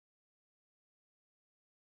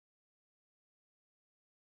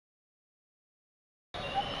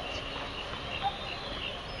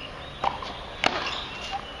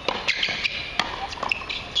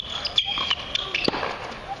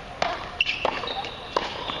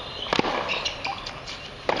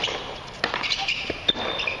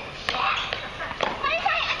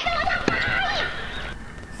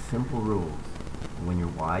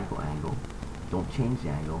Don't change the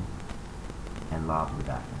angle and lob to the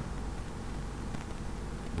backhand.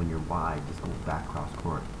 When you're wide, just go back cross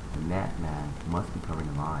court. The net man must be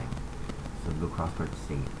covering the line, so go cross court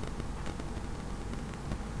safe.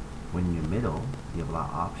 When you're middle, you have a lot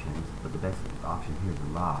of options, but the best option here is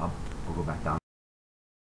a lob or go back down.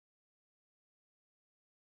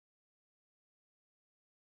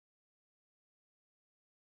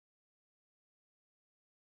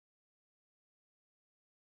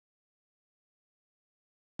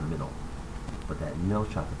 Middle, but that middle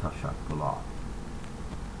shot's a tough shot to pull off.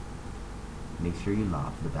 Make sure you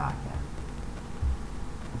lob to the backhand.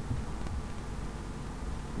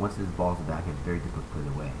 Once this ball's in the backhand, it's very difficult to put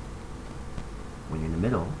it away. When you're in the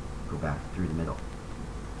middle, go back through the middle.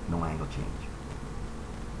 No angle change.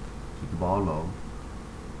 Keep the ball low.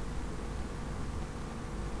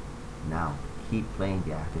 Now, keep playing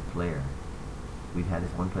the active player. We've had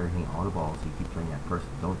this one player hitting all the balls, so you keep playing that person.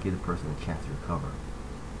 Don't give the person a chance to recover.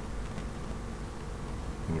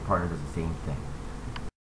 And your partner does the same thing.